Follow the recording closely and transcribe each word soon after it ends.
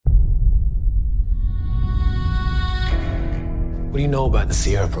What do you know about the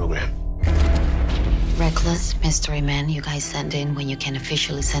Sierra program? Reckless mystery man you guys send in when you can't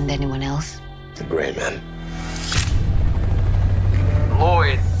officially send anyone else. The Gray Man.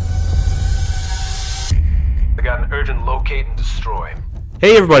 Lloyd. I got an urgent locate and destroy.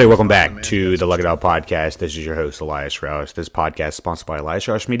 Hey everybody, welcome back to the Lug It Out Podcast. This is your host, Elias Roush. This podcast is sponsored by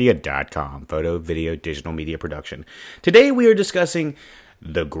EliasRoushMedia.com, photo, video, digital media production. Today we are discussing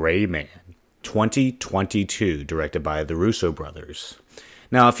The Gray Man, 2022, directed by the Russo brothers.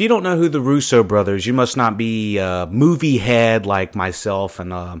 Now, if you don't know who the Russo brothers, you must not be a movie head like myself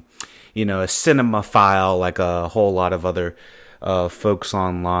and a cinemaphile like a whole lot of other folks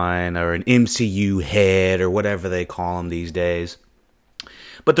online, or an MCU head, or whatever they call them these days.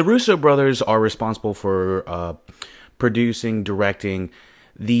 But the Russo brothers are responsible for producing, directing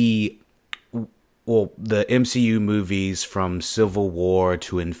the MCU movies from Civil War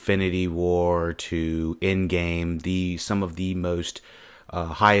to Infinity War to Endgame, some of the most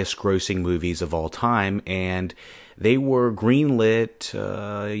highest grossing movies of all time. And they were greenlit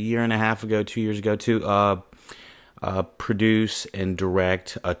a year and a half ago, 2 years ago, to produce and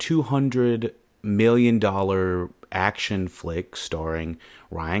direct a $200 million action flick starring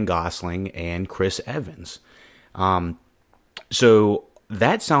Ryan Gosling and Chris Evans. So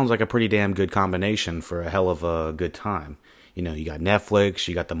that sounds like a pretty damn good combination for a hell of a good time. You know, you got Netflix,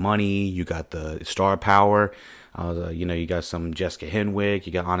 you got the money, you got the star power. You got some Jessica Henwick,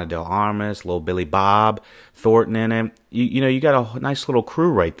 you got Ana de Armas, little Billy Bob Thornton in it. You got a nice little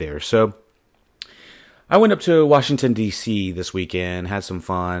crew right there. So I went up to Washington, D.C. this weekend, had some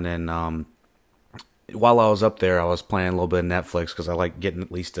fun, and while I was up there, I was playing a little bit of Netflix because I like getting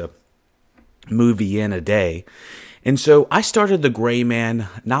at least a movie in a day. And so I started The Gray Man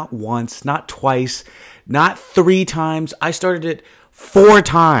not once, not twice, not 3 times. I started it 4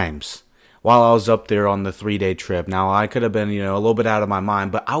 times while I was up there on the 3-day trip. Now, I could have been, a little bit out of my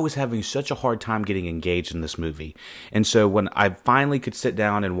mind, but I was having such a hard time getting engaged in this movie. And so when I finally could sit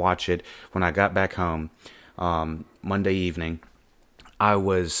down and watch it, when I got back home Monday evening, I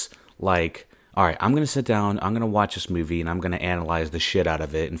was like, all right, I'm going to sit down, I'm going to watch this movie, and I'm going to analyze the shit out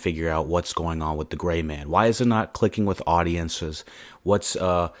of it and figure out what's going on with The Gray Man. Why is it not clicking with audiences?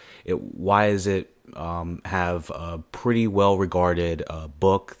 Why is it have a pretty well-regarded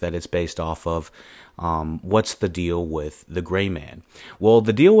book that it's based off of? What's the deal with The Gray Man? Well,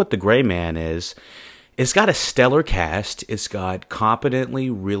 the deal with The Gray Man is it's got a stellar cast. It's got competently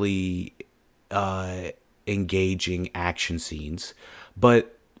really engaging action scenes,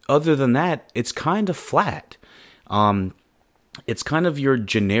 but other than that, it's kind of flat. It's kind of your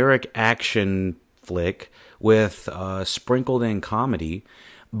generic action flick with sprinkled in comedy.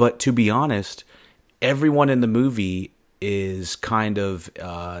 But to be honest, everyone in the movie is kind of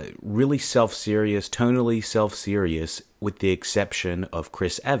really self-serious, tonally self-serious, with the exception of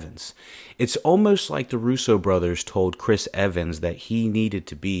Chris Evans. It's almost like the Russo brothers told Chris Evans that he needed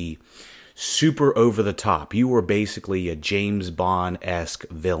to be super over the top. You were basically a James Bond-esque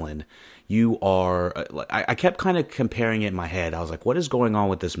villain. You are... I kept kind of comparing it in my head. I was like, what is going on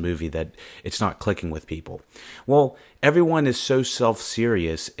with this movie that it's not clicking with people? Well, everyone is so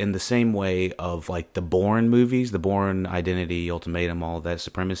self-serious in the same way of like the Bourne movies, the Bourne Identity, Ultimatum, all of that,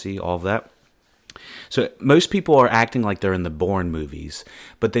 Supremacy, all of that. So most people are acting like they're in the Bourne movies,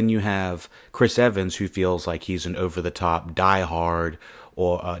 but then you have Chris Evans, who feels like he's an over-the-top die-hard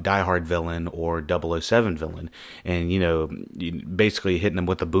villain or 007 villain, and basically hitting them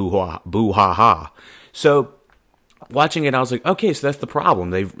with the boo ha ha. So watching it, I was like, okay, so that's the problem.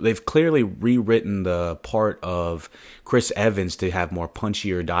 They've clearly rewritten the part of Chris Evans to have more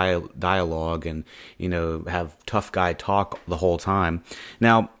punchier dialogue and have tough guy talk the whole time.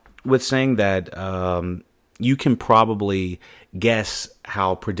 Now, with saying that, you can probably guess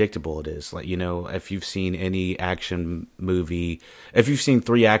how predictable it is. Like, if you've seen any action movie, if you've seen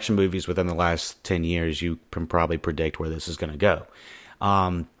 3 action movies within the last 10 years, you can probably predict where this is going to go.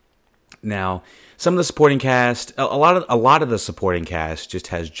 Now, some of the supporting cast, a lot of the supporting cast just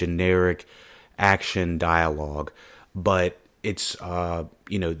has generic action dialogue, but it's, the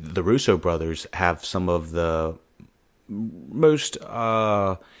Russo brothers have some of the most,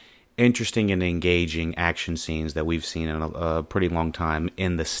 interesting and engaging action scenes that we've seen in a pretty long time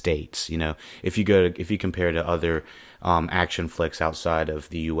in the States. If you compare to other action flicks outside of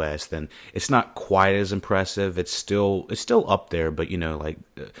the U.S., then it's not quite as impressive. It's still up there, but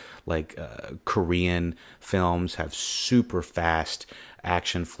Korean films have super fast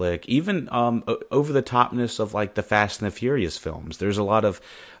action flick, even over the topness of like the Fast and the Furious films. There's a lot of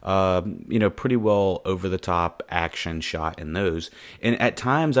pretty well over the top action shot in those, and at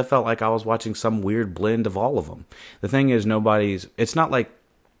times I felt like I was watching some weird blend of all of them. The thing is, it's not like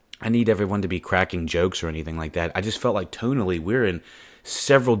I need everyone to be cracking jokes or anything like that. I just felt like tonally we're in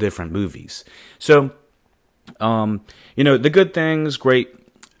several different movies. So the good things, great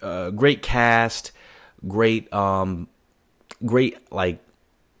cast, great like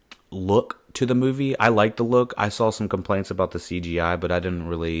look to the movie. I like the look. I saw some complaints about the CGI, but I didn't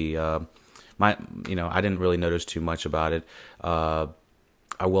really I didn't really notice too much about it. I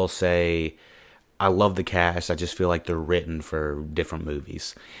will say I love the cast. I just feel like they're written for different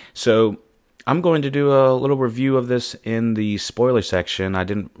movies. So I'm going to do a little review of this in the spoiler section. I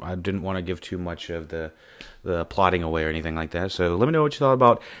didn't want to give too much of the plotting away or anything like that. So let me know what you thought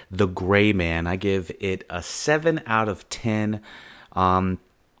about The Gray Man. I give it a 7 out of 10.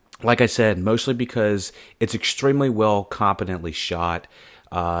 Like I said, mostly because it's extremely well, competently shot.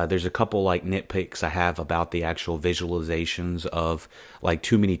 There's a couple like nitpicks I have about the actual visualizations of like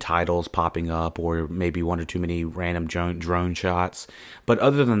too many titles popping up, or maybe one or too many random drone shots. But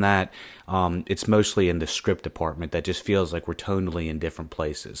other than that, it's mostly in the script department that just feels like we're tonally in different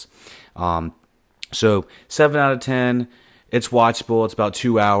places. So 7 out of 10. It's watchable. It's about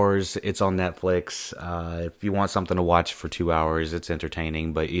 2 hours. It's on Netflix. If you want something to watch for 2 hours, it's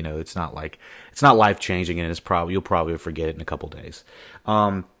entertaining, but it's not life changing, and you'll probably forget it in a couple days.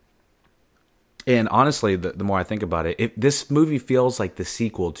 And honestly, the more I think about it, this movie feels like the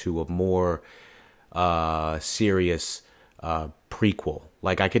sequel to a more serious prequel.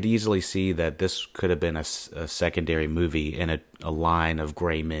 Like, I could easily see that this could have been a secondary movie in a line of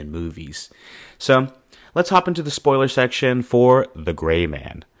Gray Men movies. So let's hop into the spoiler section for The Gray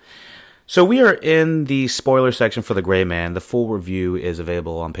Man. So we are in the spoiler section for The Gray Man. The full review is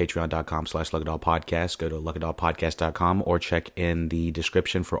available on patreon.com/LuckyDogPodcast. Go to luckydogpodcast.com or check in the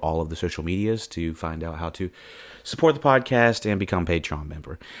description for all of the social medias to find out how to support the podcast and become a Patreon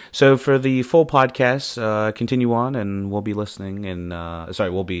member. So for the full podcast, continue on, and we'll be listening and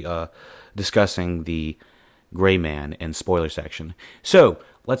we'll be discussing The Gray Man in spoiler section. So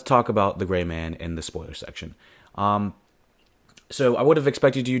let's talk about The Gray Man in the spoiler section. So I would have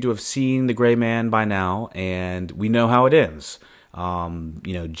expected you to have seen The Gray Man by now, and we know how it ends.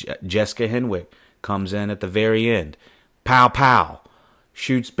 Jessica Henwick comes in at the very end. Pow, pow.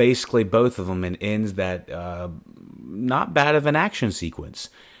 Shoots basically both of them and ends that not bad of an action sequence.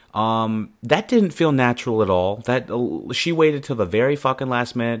 That didn't feel natural at all. She waited till the very fucking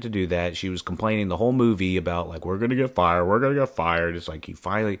last minute to do that. She was complaining the whole movie about like, we're gonna get fired. It's like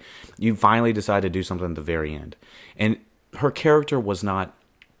you finally decide to do something at the very end. And her character was not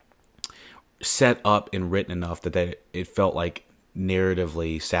set up and written enough that it felt like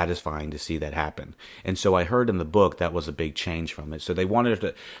narratively satisfying to see that happen. And so I heard in the book that was a big change from it. So they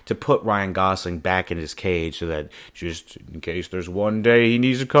wanted to put Ryan Gosling back in his cage so that just in case there's one day he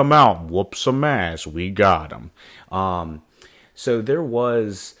needs to come out and whoop some ass, we got him. So there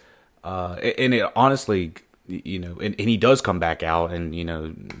was, and it honestly, and he does come back out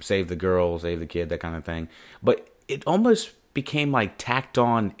and, save the girl, save the kid, that kind of thing. But it almost became like a tacked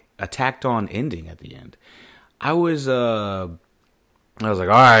on ending at the end. I was like, all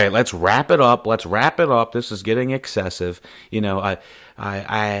right, let's wrap it up. This is getting excessive. I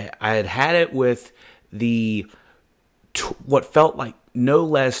had it with what felt like no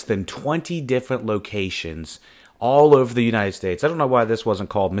less than 20 different locations all over the United States. I don't know why this wasn't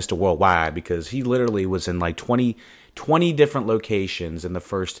called Mr. Worldwide, because he literally was in like 20 different locations in the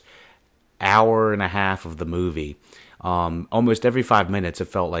first hour and a half of the movie. Almost every 5 minutes, it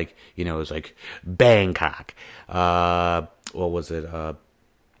felt like, it was like Bangkok. What was it?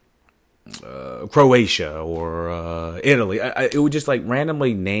 Croatia or Italy. It would just like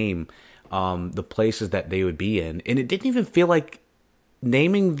randomly name the places that they would be in, and it didn't even feel like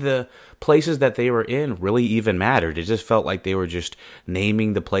naming the places that they were in really even mattered. It just felt like they were just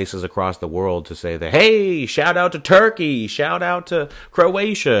naming the places across the world to say that, hey, shout out to Turkey, shout out to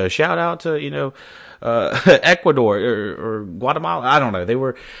Croatia, shout out to Ecuador or Guatemala. I don't know. They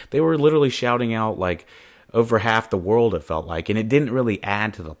were literally shouting out like over half the world, it felt like, and it didn't really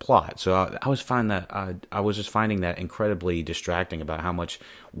add to the plot. So I was just finding that incredibly distracting about how much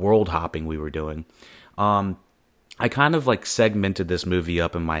world hopping we were doing. I kind of like segmented this movie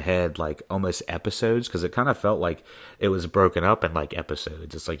up in my head like almost episodes, because it kind of felt like it was broken up in like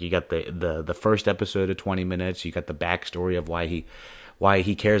episodes. It's like you got the first episode of 20 minutes, you got the backstory of why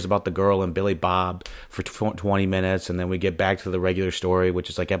he cares about the girl and Billy Bob for 20 minutes, and then we get back to the regular story, which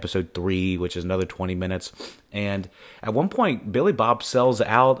is like episode 3, which is another 20 minutes. And at one point, Billy Bob sells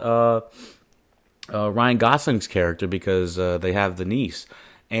out Ryan Gosling's character because they have the niece.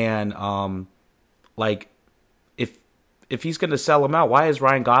 And like, if he's going to sell him out, why is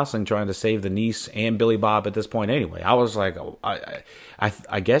Ryan Gosling trying to save the niece and Billy Bob at this point anyway? I was like,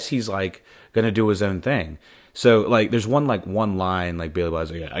 I guess he's like going to do his own thing. So like, there's one line like Billy Bob's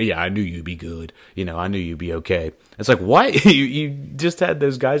like, yeah, I knew you'd be good. You know, I knew you'd be okay. It's like, what? you just had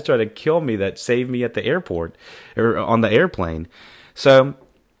those guys try to kill me that saved me at the airport or on the airplane. So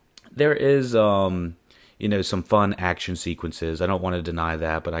there is, you know, some fun action sequences. I don't want to deny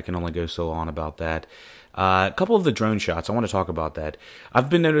that, but I can only go so on about that. A couple of the drone shots, I want to talk about that. I've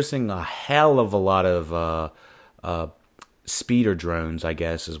been noticing a hell of a lot of speeder drones, I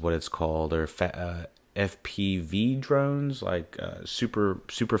guess is what it's called, or FPV drones, like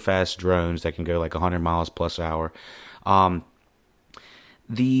super fast drones that can go like 100 miles plus hour.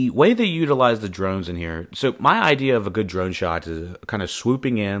 The way they utilize the drones in here, so my idea of a good drone shot is a kind of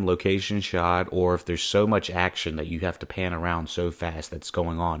swooping in location shot, or if there's so much action that you have to pan around so fast that's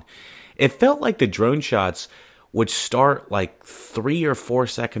going on. It felt like the drone shots would start like 3 or 4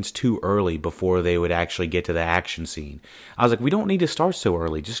 seconds too early before they would actually get to the action scene. I was like, we don't need to start so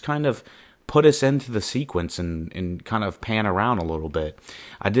early. Just kind of put us into the sequence and kind of pan around a little bit.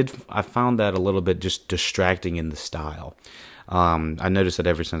 I found that a little bit just distracting in the style. I noticed that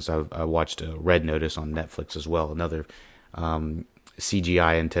ever since I watched Red Notice on Netflix as well, another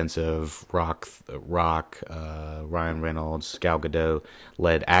CGI intensive Rock, Ryan Reynolds, Gal Gadot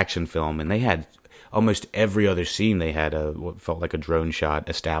led action film, and they had almost every other scene they had what felt like a drone shot,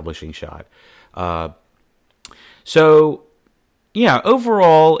 establishing shot. So yeah,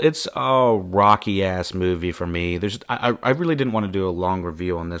 overall it's a rocky ass movie for me. I really didn't want to do a long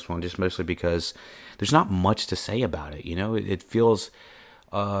review on this one, just mostly because there's not much to say about it. You know, it feels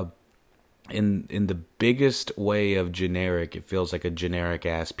in the biggest way of generic, it feels like a generic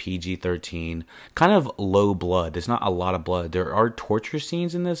ass PG-13, kind of low blood. There's not a lot of blood. There are torture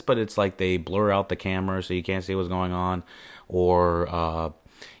scenes in this, but it's like they blur out the camera so you can't see what's going on, or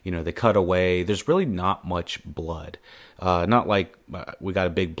you know, they cut away. There's really not much blood. Not like we got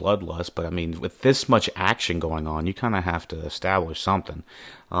a big bloodlust, but I mean, with this much action going on, you kind of have to establish something.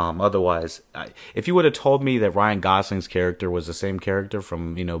 Otherwise, if you would have told me that Ryan Gosling's character was the same character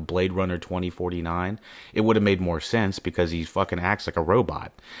from, you know, Blade Runner 2049, it would have made more sense because he fucking acts like a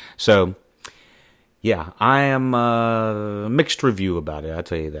robot. So, yeah, I am mixed review about it, I'll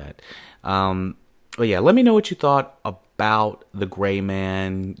tell you that. But yeah, let me know what you thought about The Gray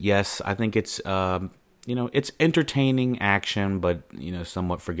Man. Yes, I think it's you know, it's entertaining action, but, you know,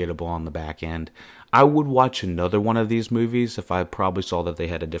 somewhat forgettable on the back end. I would watch another one of these movies if I probably saw that they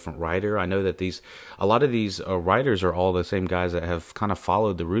had a different writer. I know that a lot of these writers are all the same guys that have kind of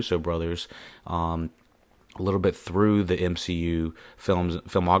followed the Russo brothers a little bit through the MCU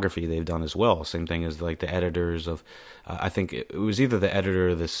filmography they've done as well. Same thing as like the editors of, I think it was either the editor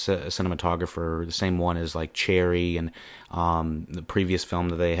or the cinematographer, the same one as like Cherry and the previous film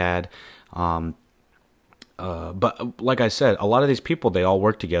that they had. But like I said, a lot of these people, they all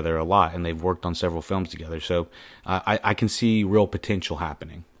work together a lot, and they've worked on several films together. So I can see real potential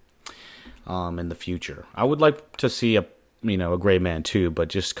happening in the future. I would like to see a Gray Man too, but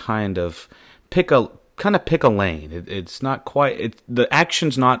just kind of pick a lane. It's not quite. The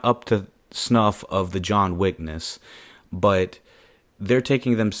action's not up to snuff of the John Wickness, but they're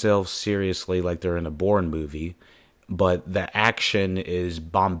taking themselves seriously, like they're in a Bourne movie. But the action is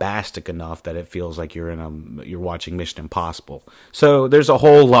bombastic enough that it feels like you're watching Mission Impossible. So there's a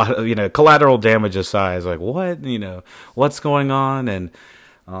whole lot of, collateral damage aside, it's like, what, what's going on? And,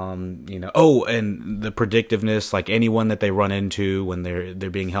 and the predictiveness, like anyone that they run into when they're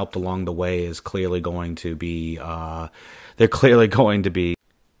being helped along the way is clearly going to be,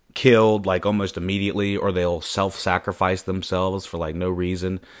 killed like almost immediately, or they'll self-sacrifice themselves for like no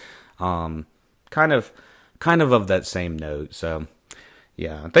reason. Kind of that same note. So,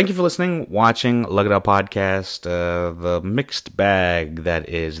 yeah. Thank you for listening, watching Lug It Up Podcast, the mixed bag that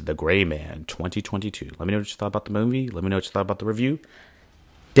is The Gray Man 2022. Let me know what you thought about the movie. Let me know what you thought about the review.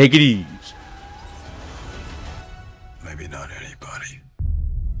 Take it easy. Maybe not anybody.